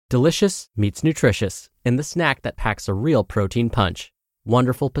Delicious meets nutritious in the snack that packs a real protein punch.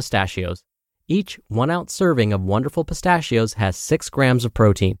 Wonderful Pistachios. Each 1-ounce serving of Wonderful Pistachios has 6 grams of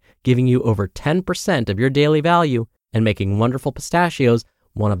protein, giving you over 10% of your daily value and making Wonderful Pistachios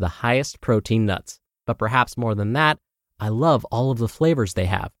one of the highest protein nuts. But perhaps more than that, I love all of the flavors they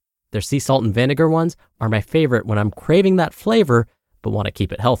have. Their sea salt and vinegar ones are my favorite when I'm craving that flavor but want to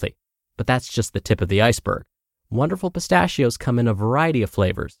keep it healthy. But that's just the tip of the iceberg. Wonderful Pistachios come in a variety of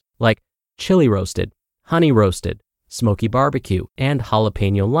flavors, like chili roasted, honey roasted, smoky barbecue, and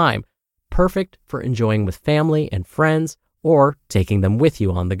jalapeno lime, perfect for enjoying with family and friends or taking them with you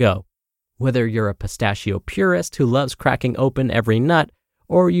on the go. Whether you're a pistachio purist who loves cracking open every nut,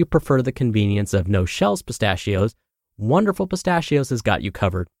 or you prefer the convenience of no-shells pistachios, Wonderful Pistachios has got you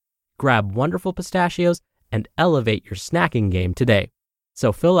covered. Grab Wonderful Pistachios and elevate your snacking game today.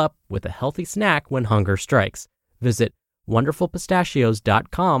 So fill up with a healthy snack when hunger strikes. Visit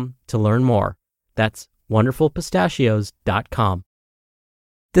wonderfulpistachios.com to learn more. That's wonderfulpistachios.com.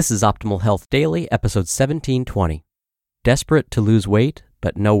 This is Optimal Health Daily, episode 1720. Desperate to lose weight,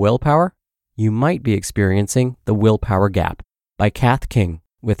 but no willpower? You might be experiencing the willpower gap by Cath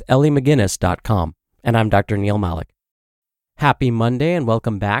with EllieMcGinnis.com. And I'm Dr. Neil Malik. Happy Monday and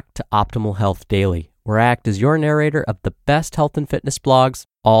welcome back to Optimal Health Daily, where I act as your narrator of the best health and fitness blogs,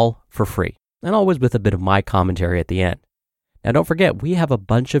 all for free, and always with a bit of my commentary at the end. Now don't forget, we have a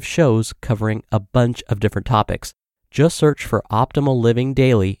bunch of shows covering a bunch of different topics. Just search for Optimal Living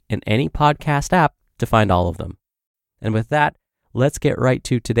Daily in any podcast app to find all of them. And with that, let's get right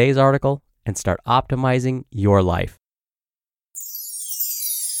to today's article and start optimizing your life.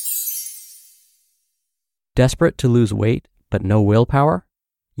 Desperate to lose weight, but no willpower?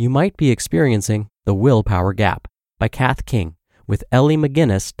 You might be experiencing the willpower gap by Cath with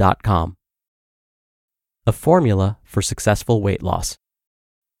EllieMcGinnis.com. A formula for successful weight loss.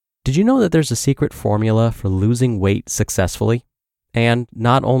 Did you know that there's a secret formula for losing weight successfully? And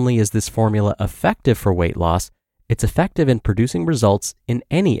not only is this formula effective for weight loss, it's effective in producing results in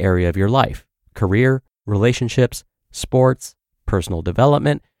any area of your life: career, relationships, sports, personal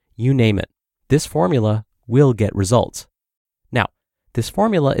development, you name it. This formula will get results. Now, this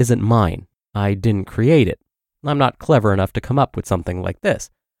formula isn't mine. I didn't create it. I'm not clever enough to come up with something like this,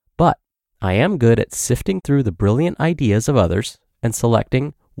 but I am good at sifting through the brilliant ideas of others and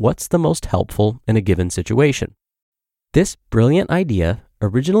selecting what's the most helpful in a given situation. This brilliant idea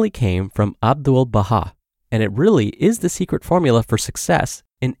originally came from Abdul Baha, and it really is the secret formula for success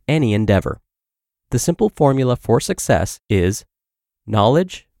in any endeavor. The simple formula for success is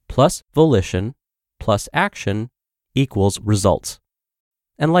knowledge plus volition plus action equals results.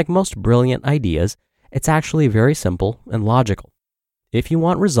 And like most brilliant ideas, it's actually very simple and logical. If you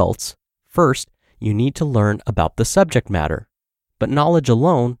want results, first, you need to learn about the subject matter, but knowledge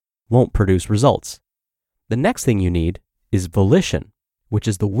alone won't produce results. The next thing you need is volition, which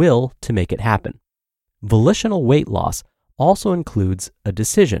is the will to make it happen. Volitional weight loss also includes a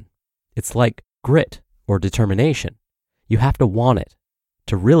decision. It's like grit or determination. You have to want it,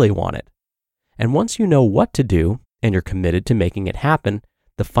 to really want it. And once you know what to do and you're committed to making it happen,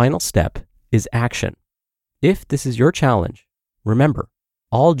 the final step is action. If this is your challenge, remember,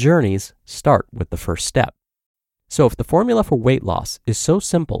 all journeys start with the first step. So if the formula for weight loss is so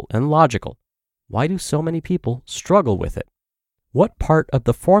simple and logical, why do so many people struggle with it? What part of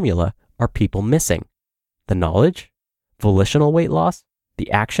the formula are people missing? The knowledge? Volitional weight loss? The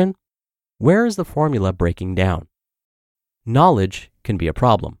action? Where is the formula breaking down? Knowledge can be a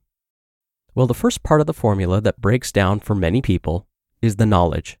problem. Well, the first part of the formula that breaks down for many people is the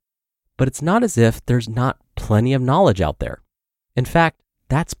knowledge. But it's not as if there's not plenty of knowledge out there. In fact,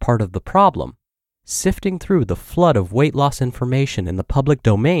 that's part of the problem. Sifting through the flood of weight loss information in the public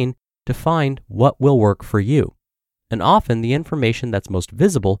domain to find what will work for you. And often the information that's most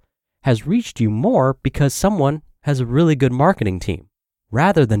visible has reached you more because someone has a really good marketing team,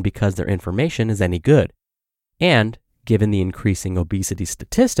 rather than because their information is any good. And given the increasing obesity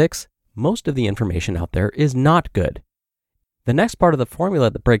statistics, most of the information out there is not good. The next part of the formula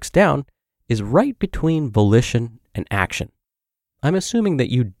that breaks down is right between volition and action. I'm assuming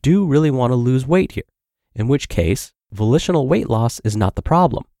that you do really want to lose weight here, in which case volitional weight loss is not the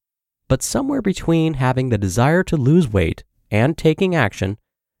problem. But somewhere between having the desire to lose weight and taking action,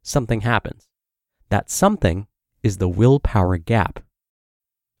 something happens. That something is the willpower gap.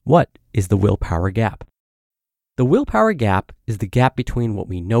 What is the willpower gap? The willpower gap is the gap between what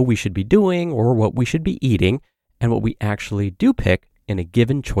we know we should be doing or what we should be eating and what we actually do pick in a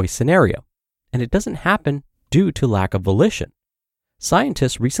given choice scenario. And it doesn't happen due to lack of volition.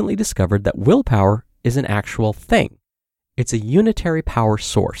 Scientists recently discovered that willpower is an actual thing. It's a unitary power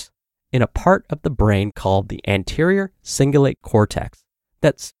source in a part of the brain called the anterior cingulate cortex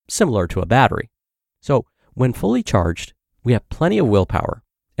that's similar to a battery. So when fully charged, we have plenty of willpower,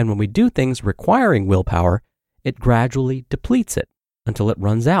 and when we do things requiring willpower, it gradually depletes it until it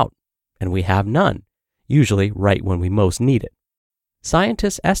runs out, and we have none, usually right when we most need it.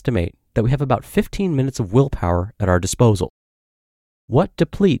 Scientists estimate that we have about 15 minutes of willpower at our disposal. What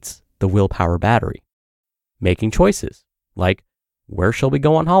depletes the willpower battery? Making choices, like where shall we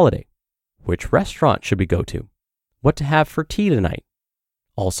go on holiday? Which restaurant should we go to? What to have for tea tonight?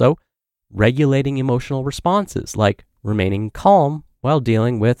 Also, regulating emotional responses, like remaining calm while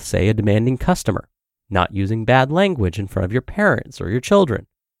dealing with, say, a demanding customer, not using bad language in front of your parents or your children.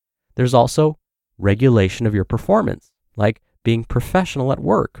 There's also regulation of your performance, like being professional at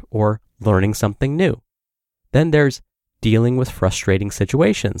work or learning something new. Then there's dealing with frustrating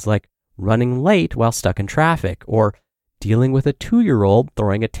situations, like running late while stuck in traffic or dealing with a 2-year-old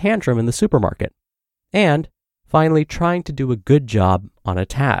throwing a tantrum in the supermarket. And finally, trying to do a good job on a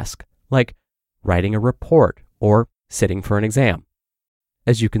task, like writing a report or sitting for an exam.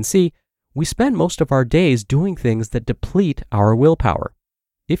 As you can see, we spend most of our days doing things that deplete our willpower.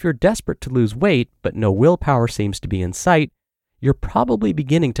 If you're desperate to lose weight, but no willpower seems to be in sight, you're probably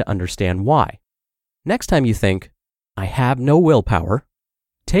beginning to understand why. Next time you think, I have no willpower,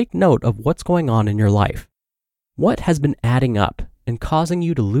 take note of what's going on in your life. What has been adding up and causing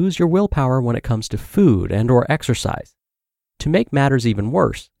you to lose your willpower when it comes to food and or exercise? To make matters even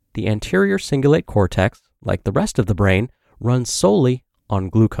worse, the anterior cingulate cortex, like the rest of the brain, runs solely on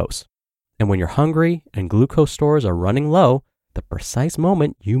glucose. And when you're hungry and glucose stores are running low, the precise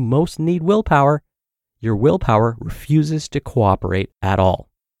moment you most need willpower, your willpower refuses to cooperate at all.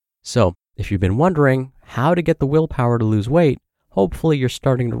 So, if you've been wondering how to get the willpower to lose weight, hopefully you're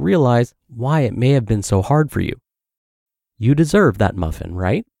starting to realize why it may have been so hard for you. You deserve that muffin,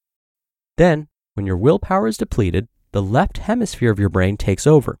 right? Then, when your willpower is depleted, the left hemisphere of your brain takes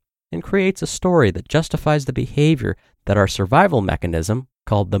over and creates a story that justifies the behavior that our survival mechanism,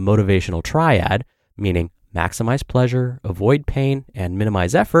 called the motivational triad, meaning maximize pleasure, avoid pain, and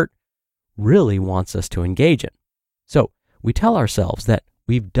minimize effort, really wants us to engage in. So we tell ourselves that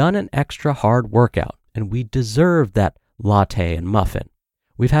we've done an extra hard workout and we deserve that latte and muffin.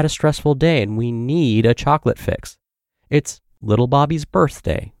 We've had a stressful day and we need a chocolate fix. It's little Bobby's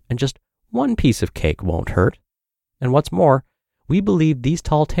birthday and just one piece of cake won't hurt. And what's more, we believe these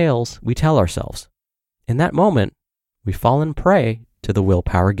tall tales we tell ourselves. In that moment, we fall in prey to the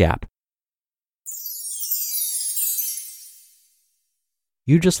willpower gap.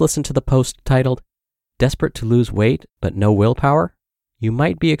 You just listened to the post titled, Desperate to Lose Weight But No Willpower? You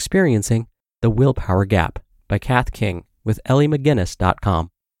might be experiencing the willpower gap by Cath with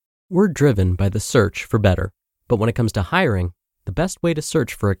EllieMcGinnis.com. We're driven by the search for better, but when it comes to hiring, the best way to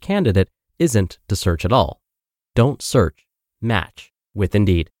search for a candidate isn't to search at all. Don't search, match with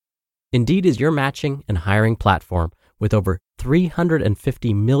Indeed. Indeed is your matching and hiring platform with over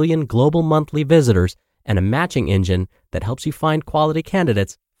 350 million global monthly visitors and a matching engine that helps you find quality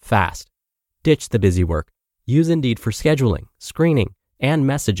candidates fast. Ditch the busy work. Use Indeed for scheduling, screening, and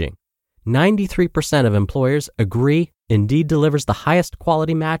messaging. 93% of employers agree Indeed delivers the highest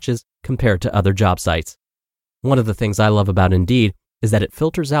quality matches compared to other job sites. One of the things I love about Indeed is that it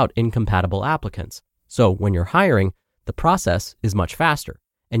filters out incompatible applicants. So when you're hiring, the process is much faster,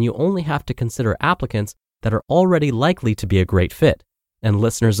 and you only have to consider applicants that are already likely to be a great fit. And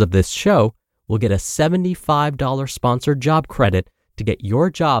listeners of this show will get a $75 sponsored job credit to get your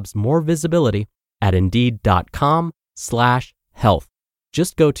jobs more visibility at Indeed.com/health.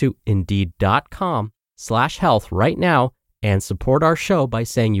 Just go to Indeed.com/health right now and support our show by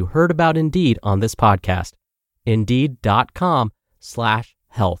saying you heard about Indeed on this podcast.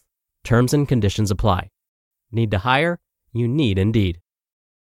 Indeed.com/health. Terms and conditions apply. Need to hire? You need Indeed.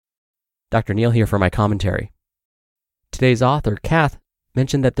 Dr. Neal here for my commentary. Today's author, Cath,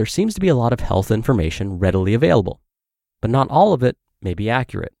 mentioned that there seems to be a lot of health information readily available, but not all of it may be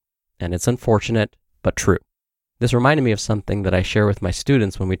accurate, and it's unfortunate, but true. This reminded me of something that I share with my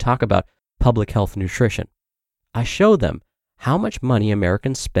students when we talk about public health nutrition. I show them how much money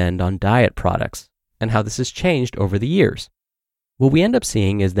Americans spend on diet products and how this has changed over the years. What we end up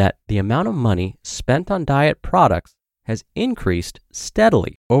seeing is that the amount of money spent on diet products has increased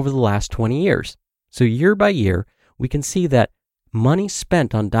steadily over the last 20 years. So year by year, we can see that money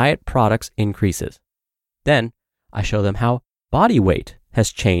spent on diet products increases. Then I show them how body weight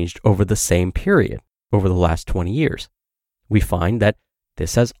has changed over the same period, over the last 20 years. We find that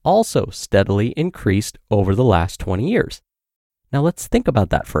this has also steadily increased over the last 20 years. Now let's think about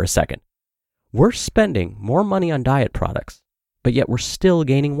that for a second. We're spending more money on diet products, but yet we're still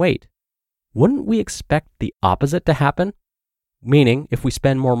gaining weight. Wouldn't we expect the opposite to happen? Meaning, if we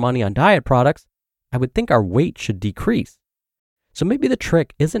spend more money on diet products, I would think our weight should decrease. So maybe the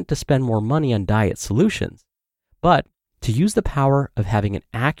trick isn't to spend more money on diet solutions, but to use the power of having an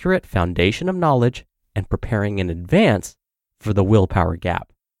accurate foundation of knowledge and preparing in advance for the willpower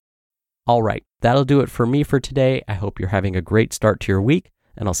gap. All right, that'll do it for me for today. I hope you're having a great start to your week,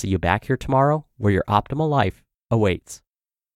 and I'll see you back here tomorrow where your optimal life awaits.